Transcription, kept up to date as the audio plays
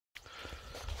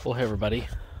Well, hey everybody.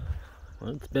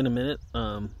 Well, it's been a minute.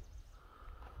 I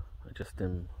just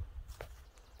went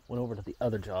over to the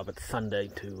other job at Sunday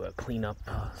to clean up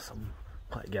some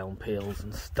 5-gallon pails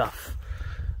and stuff,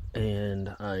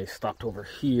 and I stopped over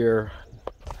here.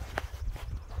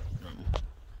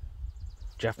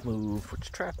 Jeff moved.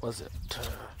 Which track was it?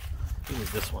 It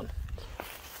was this one.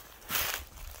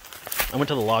 I went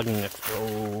to the logging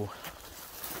expo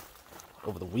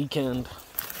over the weekend,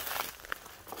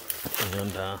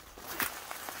 and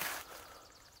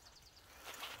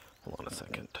hold on a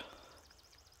second.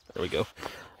 There we go.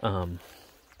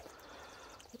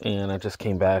 And I just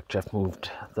came back. Jeff moved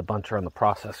the buncher on the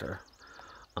processor,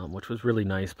 which was really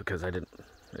nice because it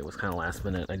was kind of last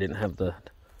minute. I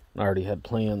already had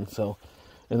plans, so,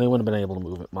 and they wouldn't have been able to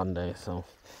move it Monday, so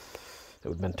it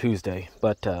would have been Tuesday.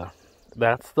 But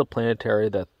that's the planetary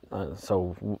that,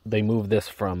 so they moved this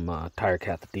from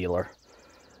Tigercat, the dealer,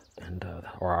 and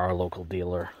or our local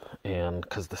dealer, and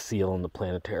because the seal in the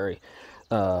planetary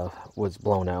was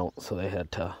blown out, so they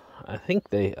had to, I think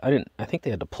they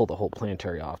had to pull the whole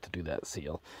planetary off to do that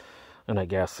seal, and I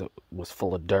guess it was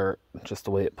full of dirt, just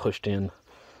the way it pushed in,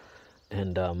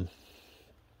 and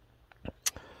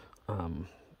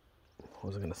what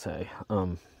was I gonna say?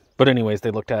 But anyways,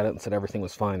 they looked at it and said everything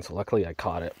was fine, so luckily I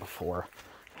caught it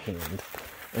beforehand,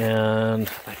 and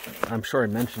I'm sure I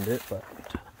mentioned it, but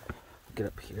get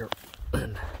up here,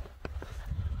 and I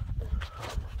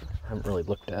haven't really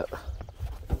looked at.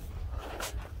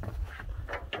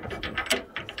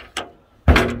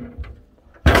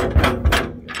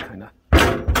 Kind of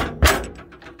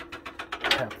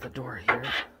tap the door here,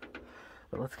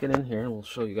 but let's get in here and we'll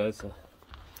show you guys.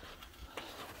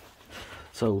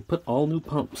 So we put all new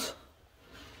pumps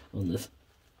on this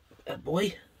bad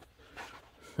boy.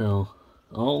 So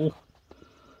all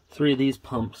 3 of these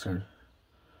pumps are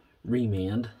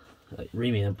reman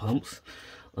pumps.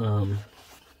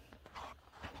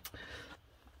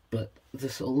 But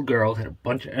this old girl had a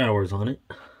bunch of hours on it,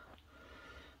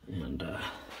 and I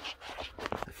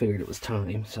figured it was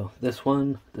time. So this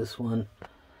one,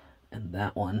 and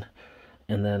that one,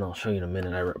 and then I'll show you in a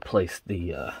minute. I replaced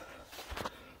the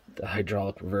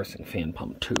hydraulic reversing fan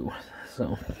pump too.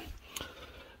 So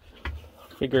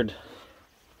figured,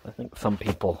 I think some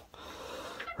people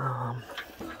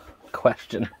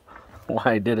question why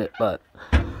I did it, but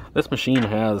this machine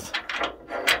has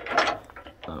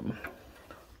hold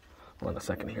on a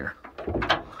second here.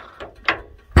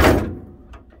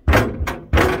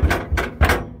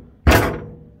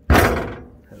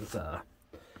 So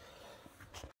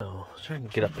I'll try and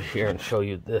get up here and show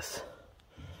you this.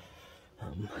 I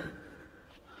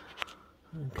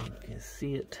don't think you can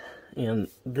see it. And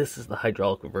this is the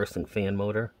hydraulic reversing fan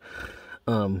motor.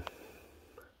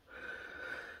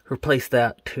 Replaced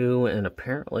that too, and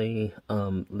apparently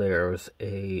there's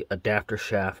a adapter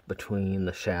shaft between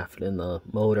the shaft and the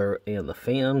motor and the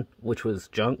fan, which was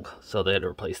junk, so they had to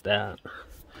replace that.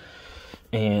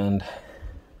 And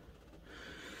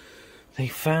they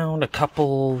found a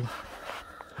couple,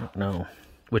 I don't know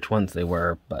which ones they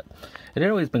were, but it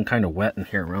had always been kind of wet in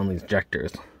here around these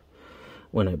injectors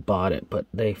when I bought it, but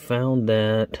they found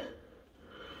that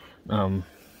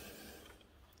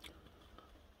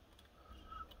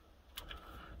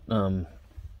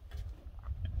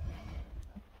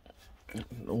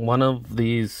one of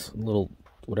these little,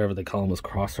 whatever they call them, was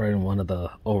cross-right, and one of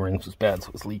the O-rings was bad, so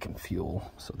it was leaking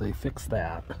fuel. So they fixed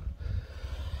that,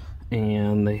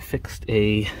 and they fixed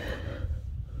a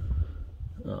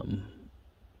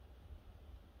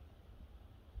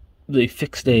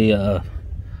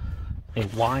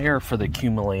wire for the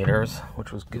accumulators,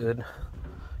 which was good.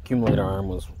 Accumulator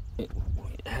arm it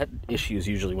had issues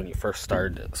usually when you first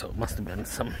started it, so it must have been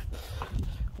some,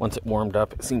 once it warmed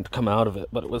up it seemed to come out of it,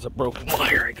 but it was a broken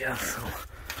wire, I guess.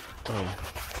 So,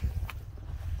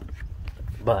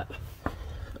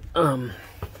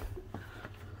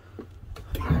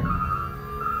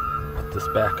 put this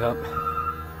back up.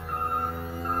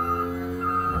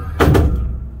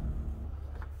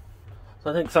 So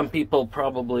I think some people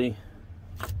probably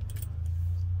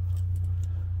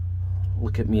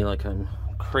look at me like I'm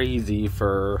crazy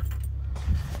for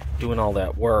doing all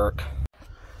that work.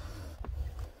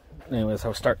 Anyways, I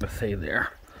was starting to say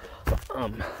there.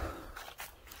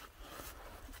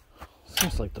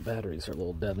 Seems like the batteries are a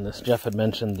little dead in this. Jeff had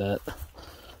mentioned that it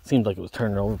seemed like it was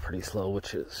turning over pretty slow,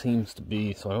 which it seems to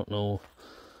be, so I don't know.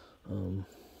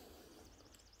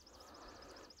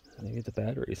 Maybe the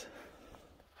batteries.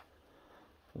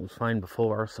 It was fine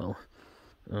before, so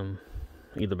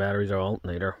either batteries or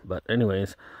alternator. But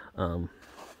anyways, I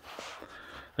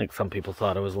think some people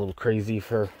thought I was a little crazy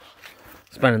for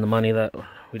spending the money that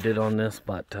we did on this,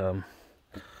 but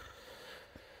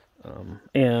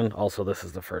And also this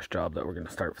is the first job that we're going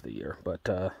to start for the year. But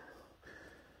thought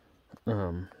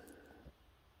it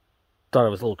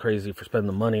was a little crazy for spending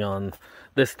the money on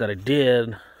this that I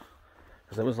did,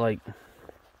 because it was like,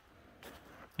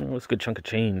 it was a good chunk of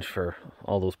change for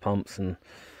all those pumps and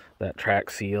that track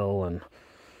seal and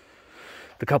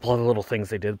the couple other little things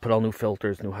they did. Put all new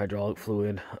filters, new hydraulic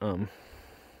fluid. I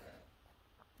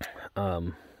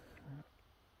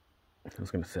was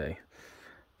gonna say,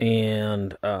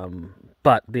 and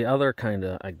but the other kind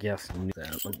of, I guess, let me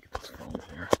get this phone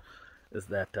here, is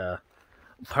that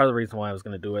part of the reason why I was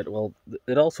gonna do it, well,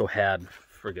 it also had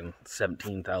friggin'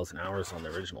 17,000 hours on the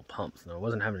original pumps, and I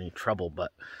wasn't having any trouble.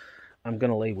 But I'm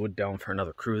gonna lay wood down for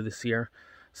another crew this year,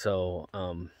 so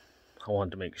I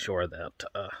wanted to make sure that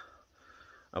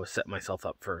I was setting myself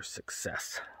up for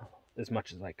success as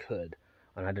much as I could,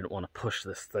 and I didn't want to push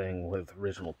this thing with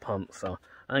original pumps. So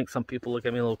I think some people look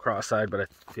at me a little cross-eyed, but I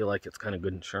feel like it's kind of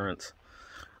good insurance,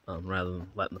 rather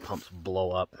than letting the pumps blow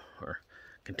up or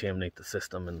contaminate the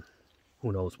system and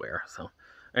who knows where. So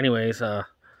anyways,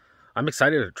 I'm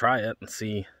excited to try it and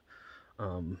see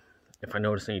if I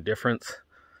notice any difference.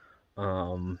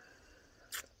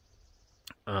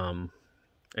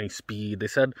 Any speed. They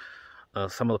said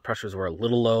some of the pressures were a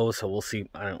little low, so we'll see.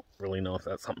 I don't really know if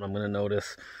that's something I'm going to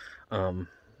notice.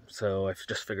 So I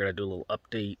just figured I'd do a little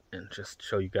update and just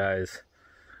show you guys.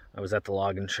 I was at the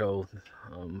login show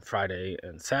Friday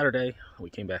and Saturday. We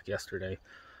came back yesterday.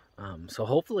 So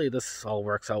hopefully this all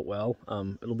works out well.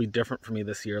 It'll be different for me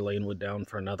this year, laying wood down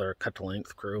for another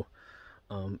cut-to-length crew.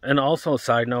 And also, a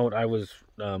side note, I was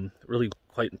really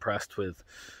quite impressed with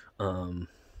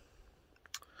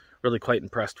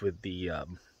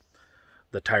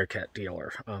the Tigercat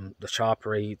dealer. The shop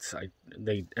rates,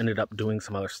 they ended up doing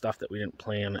some other stuff that we didn't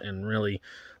plan, and really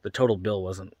the total bill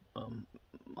wasn't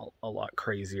a lot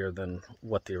crazier than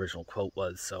what the original quote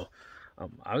was. So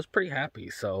I was pretty happy.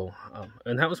 So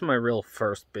and that was my real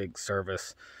first big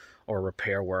service or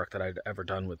repair work that I'd ever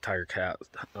done with Tigercat,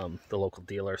 the local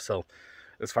dealer. So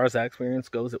as far as that experience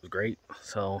goes, it was great.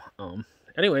 So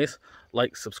anyways,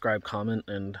 like, subscribe, comment,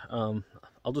 and I'll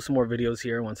do some more videos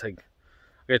here once I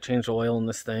gotta change the oil in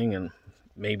this thing, and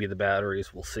maybe the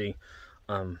batteries, we'll see.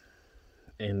 I'll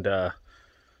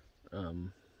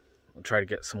try to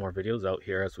get some more videos out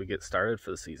here as we get started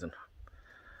for the season.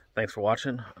 Thanks for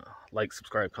watching. Like,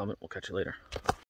 subscribe, comment. We'll catch you later.